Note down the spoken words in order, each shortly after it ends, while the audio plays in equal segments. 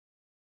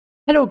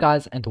Hello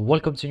guys and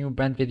welcome to a new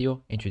brand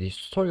video. In today's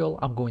tutorial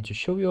I'm going to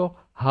show you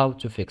how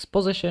to fix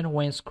position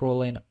when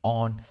scrolling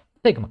on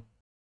Figma.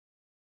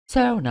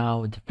 So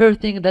now the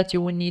first thing that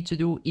you will need to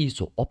do is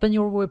to open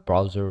your web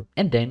browser,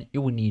 and then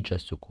you will need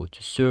just to go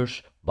to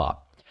search bar.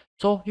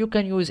 So you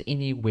can use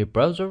any web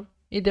browser,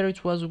 either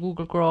it was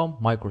Google Chrome,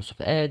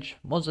 Microsoft Edge,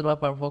 Mozilla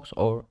Firefox,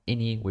 or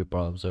any web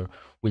browser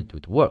will do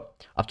the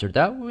work. After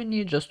that we will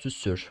need just to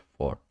search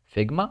for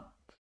Figma,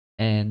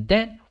 and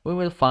then we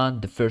will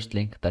find the first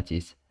link, that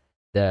is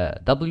the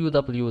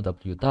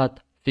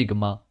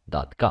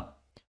www.figma.com.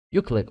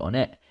 You click on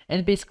it,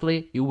 and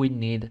basically you will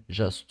need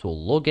just to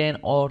log in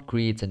or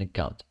create an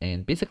account.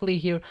 And basically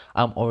here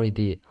I'm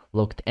already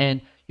logged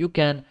in. You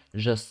can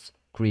just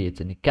create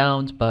an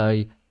account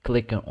by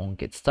clicking on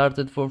get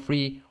started for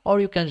free, or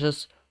you can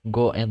just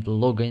go and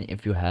log in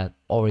if you had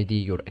already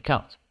your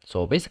account.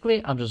 So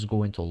basically I'm just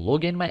going to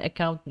log in my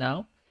account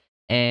now,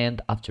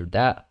 and after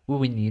that we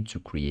will need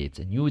to create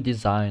a new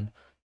design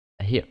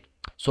here.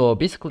 So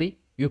basically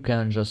you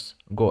can just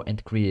go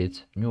and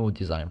create new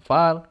design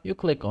file. You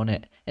click on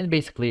it, and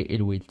basically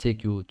it will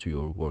take you to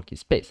your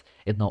workspace.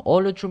 And now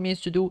all that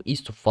remains to do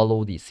is to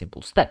follow these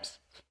simple steps.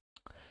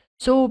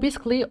 So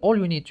basically all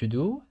you need to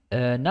do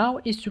now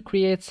is to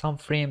create some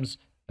frames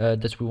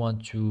that we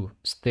want to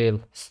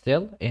still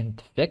and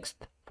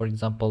fixed. For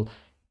example,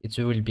 it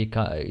will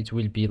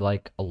be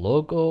like a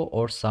logo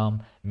or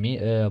some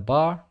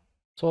bar.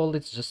 So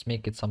let's just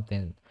make it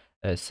something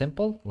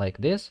simple like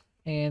this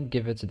and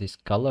give it this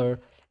color.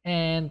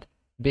 And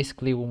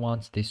basically we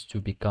want this to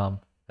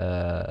become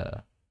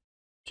to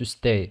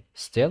stay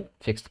still,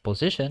 fixed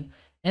position.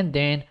 And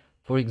then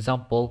for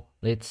example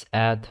let's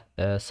add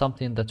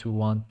something that we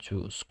want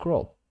to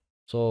scroll.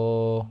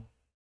 So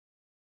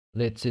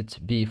let it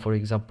be, for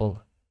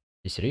example,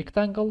 this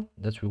rectangle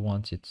that we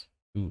want it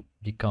to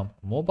become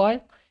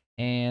mobile.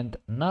 And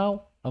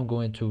now I'm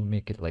going to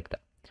make it like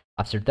that.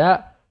 After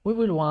that we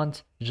will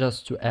want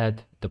just to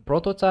add the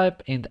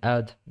prototype and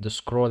add the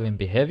scrolling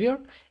behavior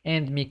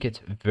and make it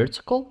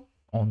vertical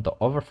on the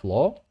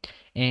overflow.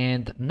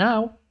 And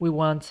now we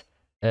want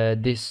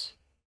this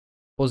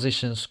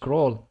position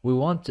scroll, we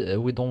want to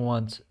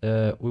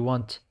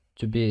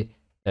be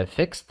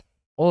fixed,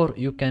 or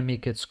you can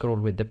make it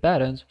scroll with the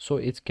patterns so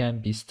it can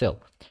be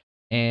still.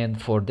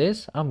 And for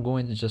this I'm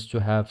going to just to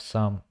have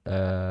some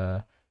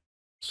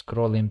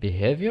scrolling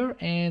behavior,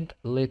 and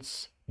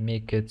let's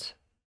make it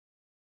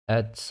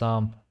add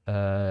some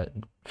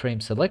frame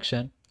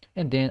selection,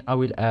 and then I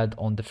will add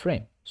on the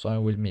frame. So I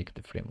will make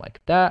the frame like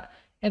that,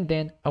 and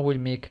then I will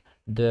make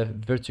the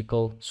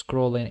vertical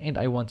scrolling, and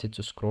I want it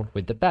to scroll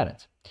with the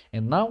patterns.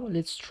 And now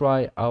let's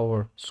try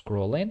our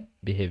scrolling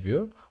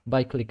behavior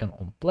by clicking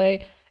on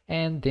play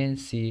and then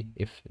see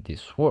if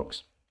this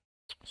works.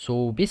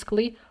 So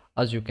basically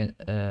as you can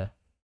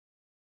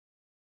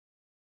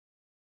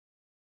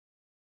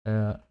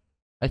I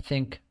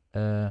think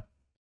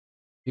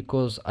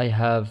because I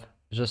have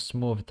just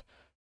moved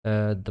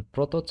the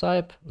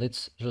prototype,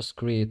 let's just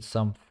create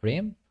some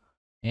frame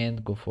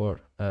and go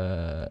for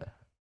the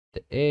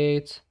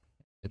 8.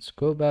 Let's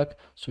go back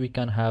so we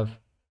can have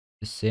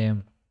the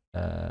same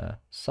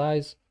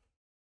size,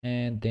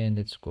 and then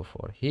let's go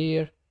for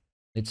here.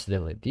 Let's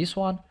delete this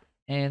one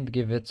and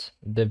give it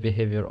the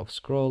behavior of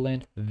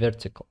scrolling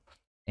vertical.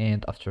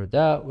 And after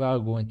that we are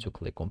going to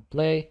click on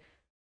play.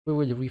 We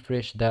will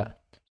refresh that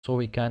so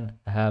we can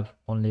have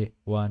only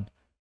one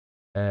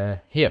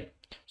here.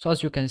 So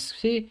as you can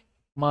see,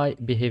 my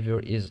behavior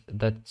is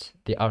that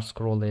they are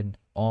scrolling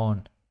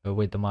on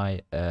with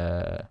my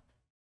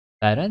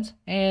parents.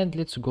 And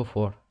let's go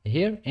for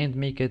here and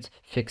make it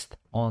fixed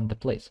on the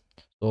place.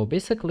 So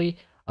basically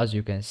as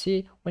you can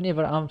see,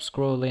 whenever I'm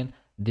scrolling,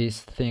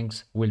 these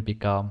things will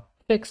become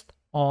fixed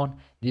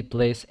on the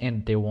place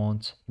and they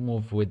won't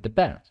move with the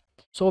parents.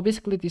 So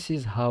basically this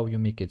is how you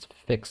make it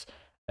fix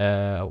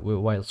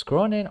while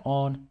scrolling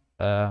on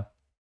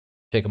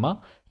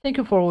Figma. Thank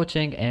you for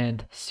watching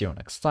and see you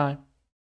next time.